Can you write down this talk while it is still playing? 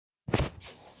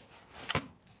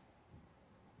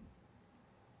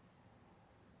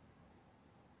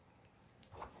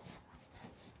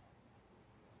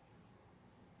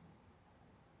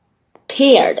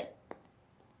prepared.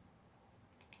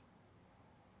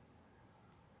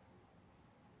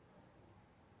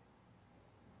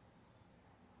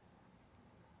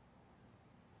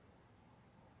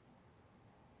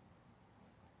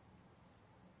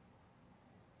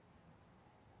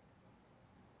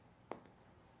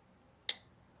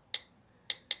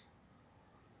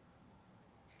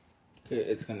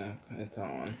 It's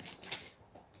on.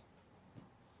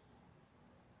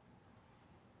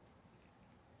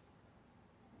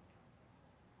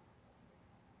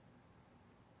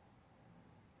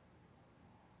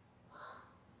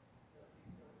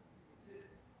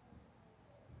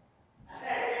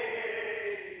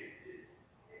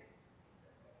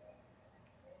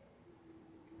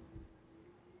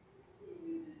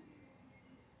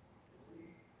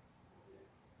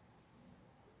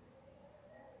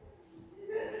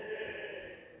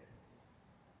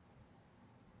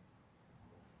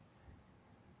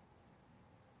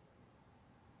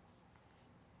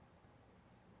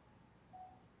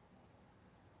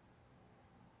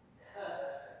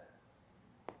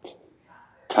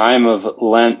 Time of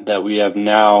Lent that we have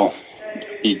now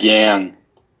began,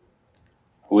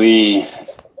 we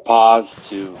pause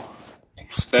to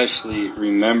especially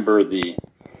remember the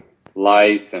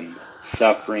life and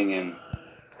suffering and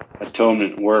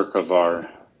atonement work of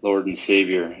our Lord and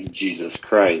Savior, Jesus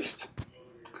Christ.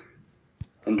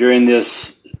 And during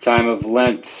this time of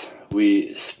Lent,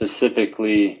 we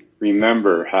specifically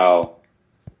remember how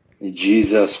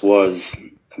Jesus was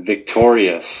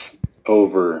victorious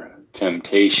over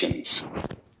temptations.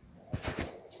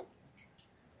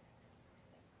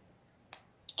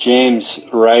 James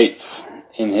writes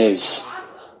in his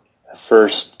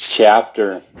first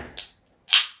chapter,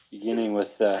 beginning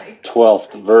with the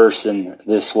 12th verse, in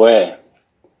this way: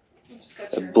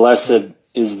 "Blessed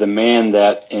is the man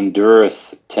that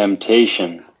endureth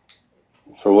temptation,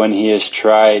 for when he is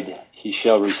tried, he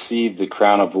shall receive the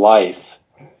crown of life,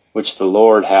 which the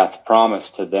Lord hath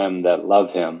promised to them that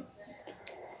love him.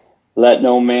 Let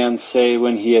no man say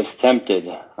when he is tempted,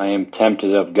 I am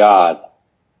tempted of God.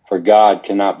 For God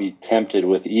cannot be tempted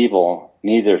with evil,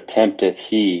 neither tempteth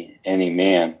he any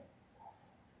man.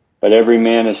 But every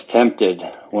man is tempted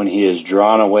when he is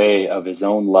drawn away of his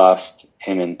own lust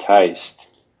and enticed.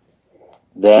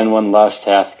 Then when lust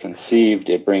hath conceived,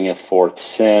 it bringeth forth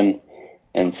sin,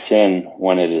 and sin,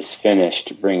 when it is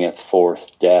finished, bringeth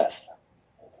forth death."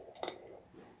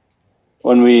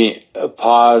 When we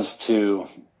pause to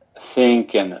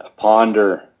think and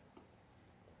ponder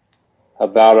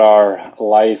about our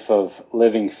life of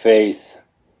living faith,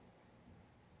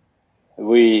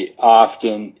 we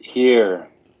often hear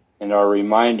and are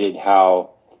reminded how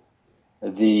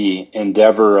the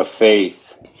endeavor of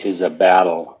faith is a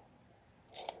battle.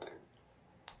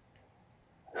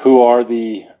 Who are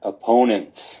the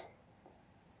opponents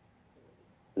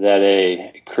that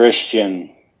a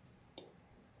Christian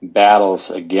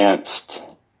battles against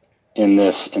in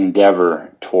this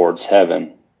endeavor towards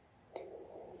heaven?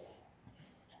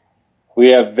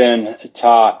 We have been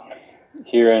taught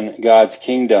here in God's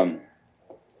kingdom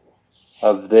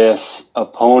of this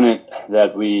opponent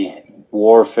that we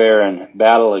warfare and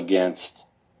battle against.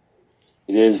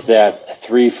 It is that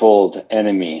threefold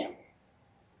enemy.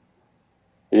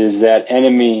 It is that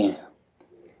enemy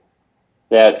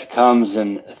that comes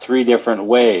in three different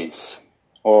ways,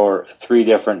 or three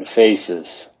different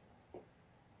faces.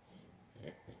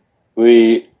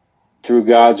 We, through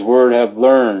God's Word, have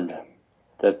learned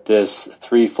that this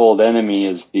threefold enemy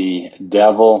is the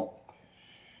devil,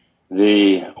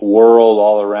 the world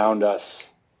all around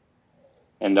us,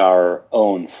 and our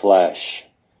own flesh.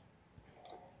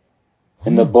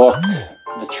 In the book,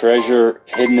 The Treasure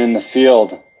Hidden in the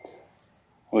Field,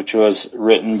 which was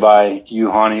written by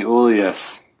Johannes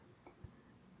Ullius,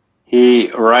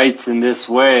 he writes in this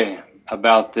way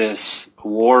about this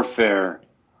warfare,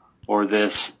 or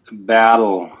this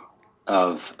battle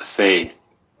of faith.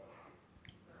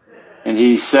 And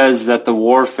he says that the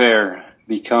warfare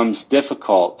becomes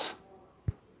difficult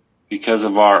because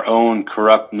of our own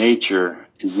corrupt nature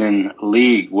is in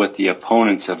league with the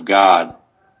opponents of God.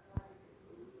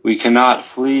 We cannot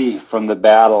flee from the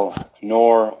battle,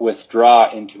 nor withdraw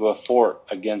into a fort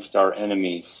against our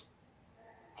enemies,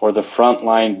 for the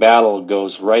frontline battle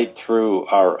goes right through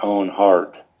our own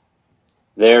heart.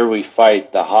 There we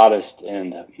fight the hottest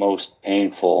and most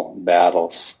painful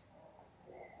battles.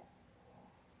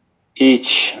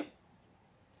 Each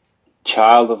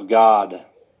child of God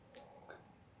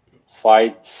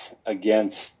fights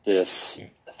against this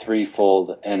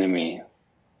threefold enemy.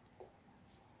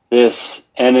 This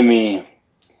enemy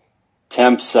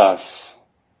tempts us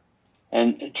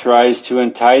and tries to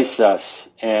entice us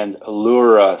and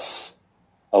lure us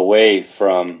away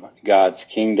from God's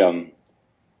kingdom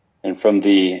and from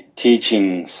the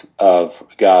teachings of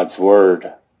God's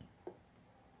Word.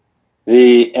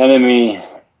 The enemy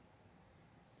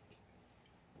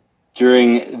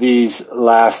during these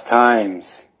last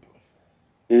times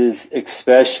is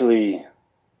especially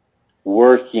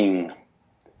working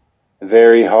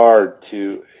very hard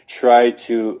to try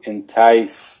to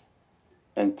entice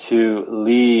and to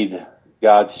lead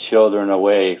God's children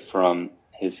away from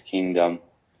His kingdom.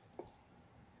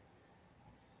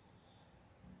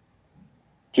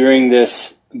 During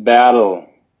this battle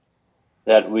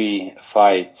that we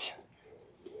fight,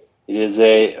 it is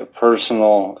a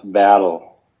personal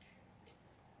battle,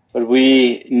 but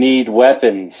we need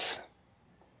weapons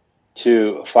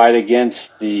to fight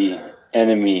against the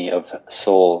enemy of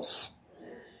souls.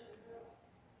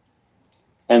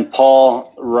 And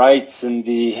Paul writes in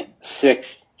the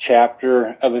 6th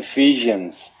chapter of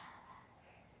Ephesians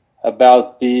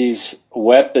about these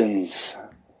weapons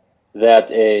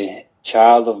that a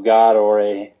child of God or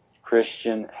a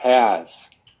Christian has.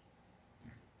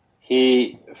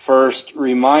 He first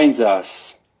reminds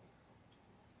us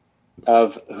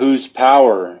of whose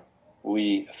power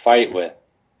we fight with.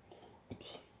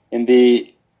 In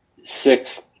the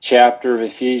 6th chapter of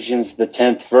Ephesians, the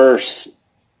 10th verse,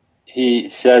 he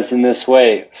says in this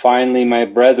way, "Finally, my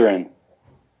brethren,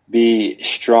 be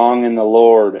strong in the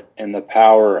Lord and the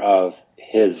power of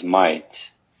His might."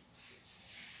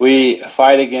 We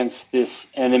fight against this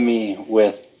enemy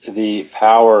with the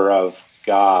power of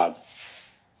God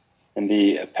and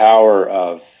the power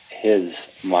of His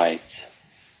might.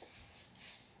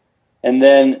 And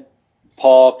then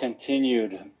Paul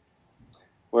continued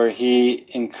where he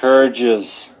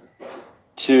encourages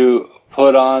to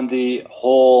put on the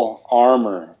whole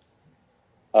armor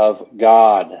of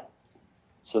God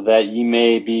so that ye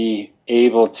may be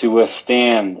able to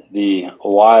withstand the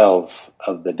wiles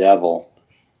of the devil.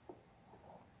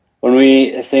 When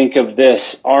we think of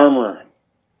this armor,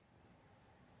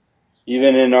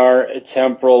 even in our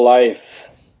temporal life,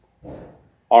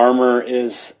 armor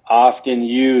is often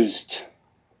used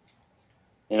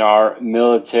in our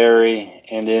military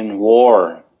and in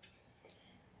war.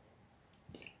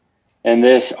 And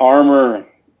this armor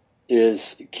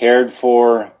is cared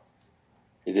for,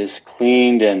 it is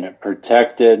cleaned and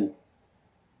protected.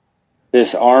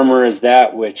 This armor is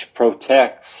that which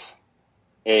protects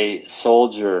a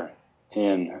soldier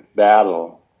in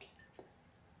battle.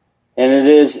 And it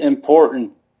is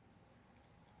important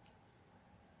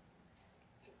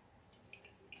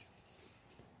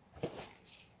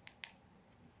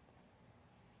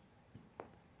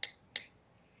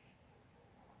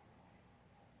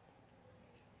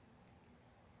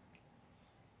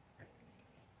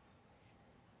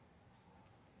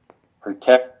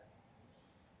protect.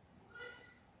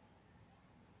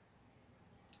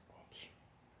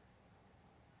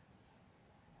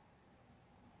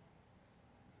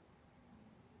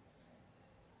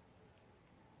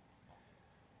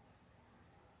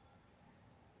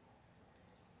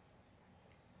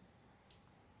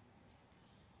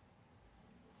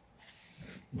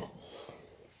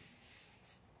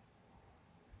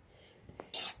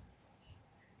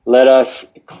 Let us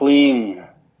cling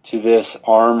to this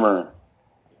armor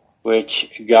which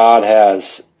God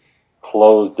has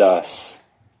clothed us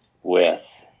with.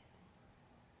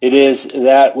 It is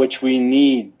that which we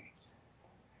need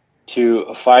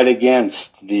to fight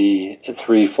against the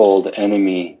threefold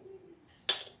enemy.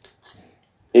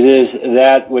 It is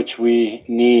that which we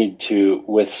need to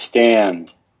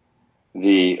withstand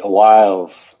the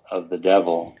wiles of the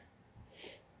devil.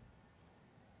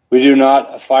 We do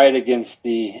not fight against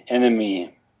the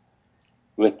enemy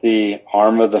with the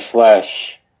arm of the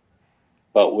flesh,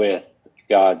 but with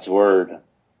God's word.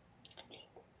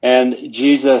 And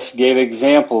Jesus gave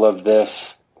example of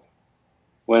this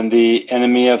when the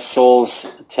enemy of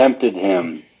souls tempted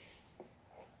him.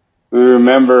 We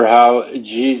remember how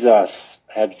Jesus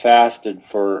had fasted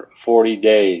for 40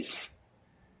 days.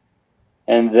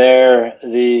 And there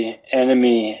the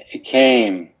enemy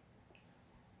came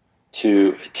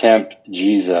to tempt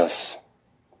Jesus.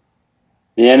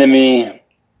 The enemy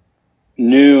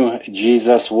knew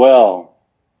Jesus well.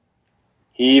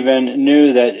 He even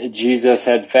knew that Jesus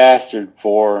had fasted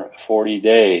for 40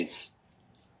 days.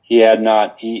 He had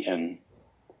not eaten.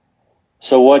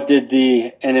 So what did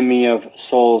the enemy of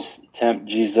souls tempt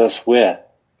Jesus with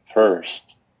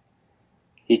first?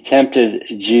 He tempted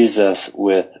Jesus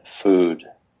with food.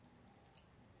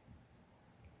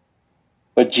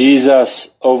 But Jesus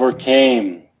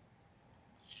overcame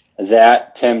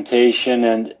that temptation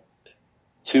and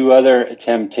 2 other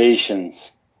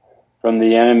temptations from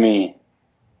the enemy,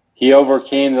 he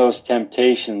overcame those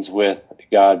temptations with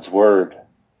God's Word.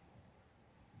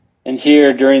 And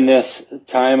here, during this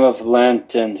time of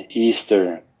Lent and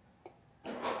Easter,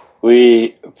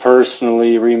 we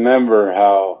personally remember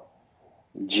how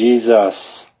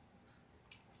Jesus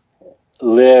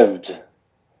lived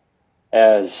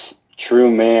as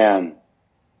true man,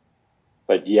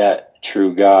 but yet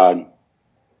true God.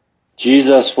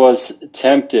 Jesus was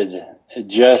tempted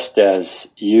just as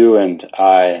you and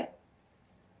I.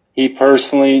 He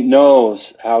personally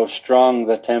knows how strong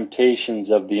the temptations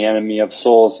of the enemy of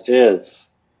souls is.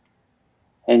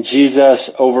 And Jesus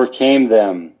overcame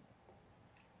them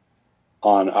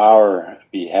on our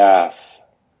behalf.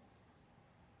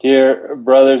 Dear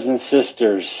brothers and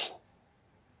sisters,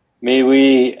 may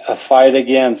we fight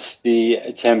against the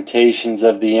temptations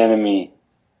of the enemy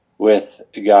with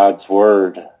God's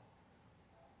Word.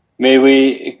 May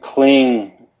we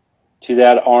cling to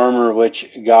that armor which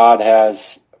God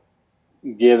has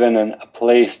given and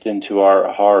placed into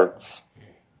our hearts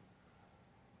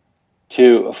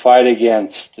to fight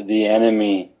against the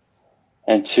enemy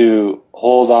and to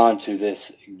hold on to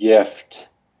this gift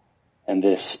and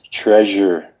this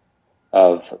treasure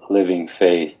of living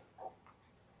faith.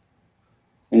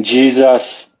 And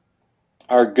Jesus,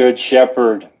 our good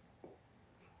shepherd,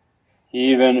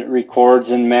 he even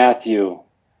records in Matthew,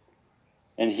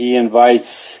 and he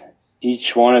invites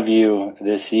each one of you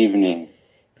this evening.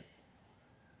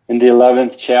 In the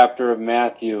 11th chapter of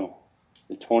Matthew,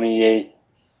 the 28th,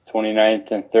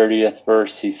 29th, and 30th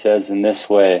verse, he says in this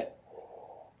way,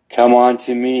 "Come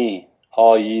unto me,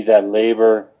 all ye that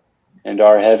labor and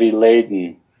are heavy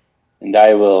laden, and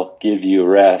I will give you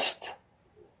rest.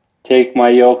 Take my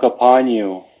yoke upon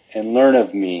you, and learn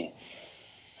of me,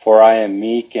 for I am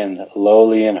meek and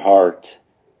lowly in heart,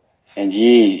 and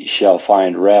ye shall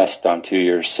find rest unto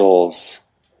your souls.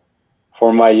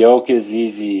 For my yoke is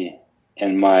easy,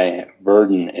 and my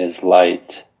burden is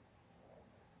light."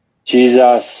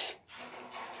 Jesus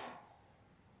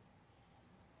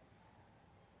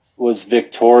was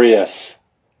victorious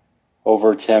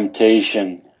over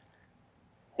temptation,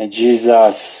 and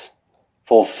Jesus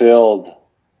fulfilled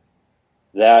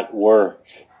that work,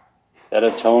 that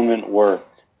atonement work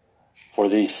for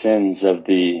the sins of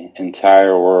the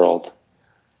entire world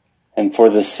and for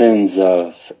the sins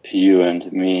of you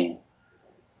and me.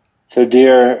 So,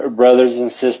 dear brothers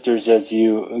and sisters, as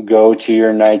you go to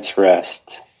your night's rest,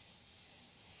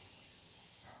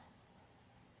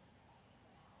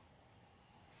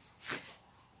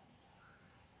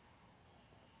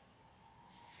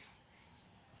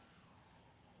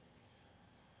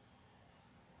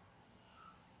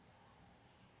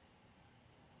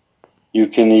 you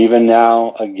can even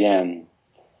now again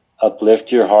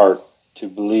uplift your heart to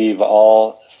believe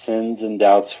all sins and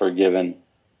doubts forgiven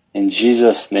in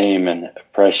Jesus' name and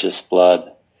precious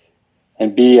blood,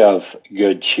 and be of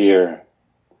good cheer.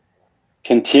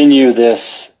 Continue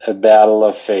this battle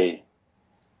of faith,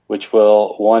 which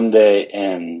will one day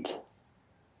end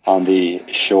on the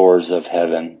shores of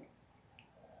heaven.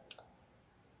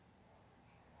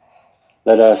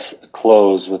 Let us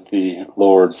close with the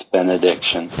Lord's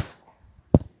benediction.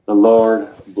 The Lord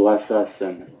bless us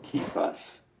and keep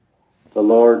us. The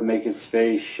Lord make his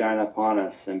face shine upon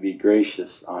us and be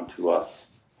gracious unto us.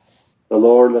 The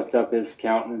Lord lift up his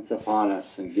countenance upon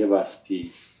us and give us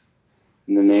peace.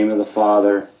 In the name of the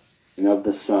Father, and of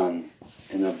the Son,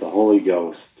 and of the Holy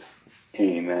Ghost.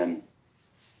 Amen.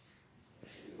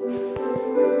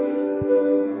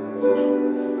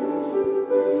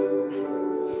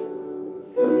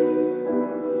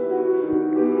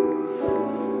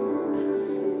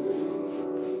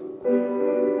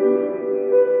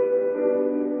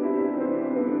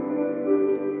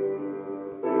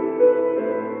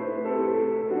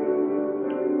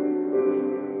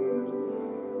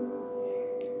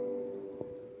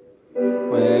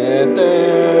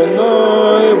 Within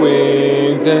thy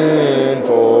wings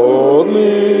enfold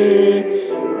me,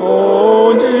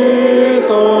 O Jesus,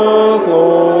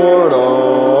 Lord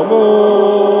of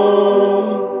all.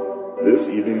 This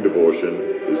evening devotion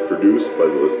is produced by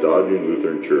the Laestadian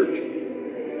Lutheran Church.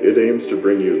 It aims to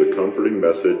bring you the comforting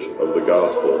message of the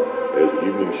gospel as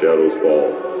evening shadows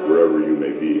fall, wherever you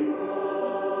may be.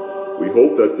 We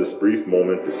hope that this brief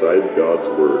moment beside God's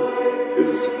Word is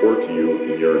a support to you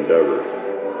in your endeavor.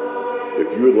 If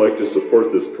you would like to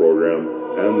support this program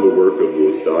and the work of the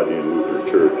Laestadian Lutheran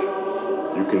Church,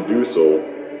 you can do so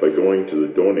by going to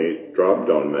the Donate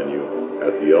drop-down menu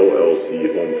at the LLC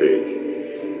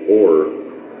homepage. Or,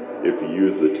 if you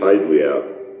use the Tidely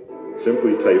app,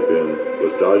 simply type in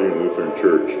Laestadian Lutheran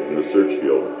Church in the search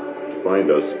field to find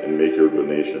us and make your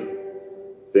donation.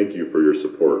 Thank you for your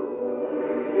support.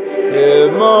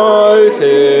 If my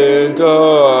sins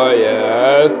I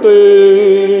ask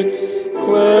thee,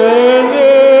 cleanse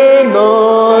in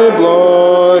thy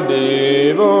blood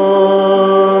divine.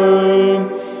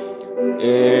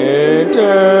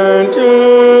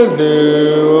 Intentions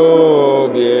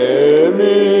new give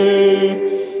me,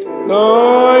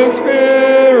 thy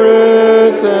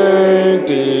Spirit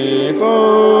sanctifies,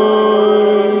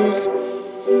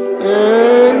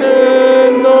 and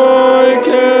in thy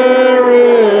care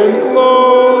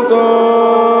enclose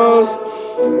us,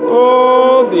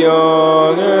 both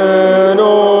young and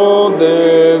old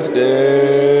this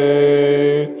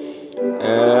day.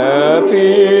 A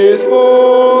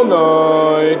peaceful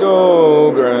night,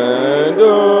 O grant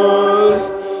us,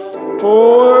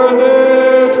 for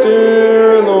this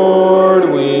dear Lord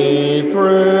we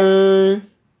pray.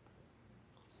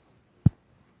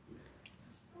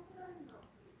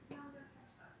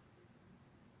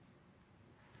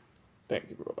 Thank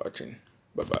you for watching.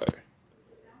 Bye-bye.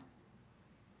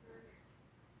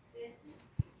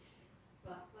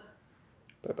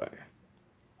 Bye-bye.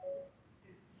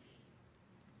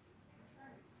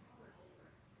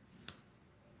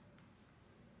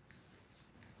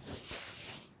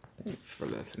 Thanks for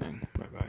listening.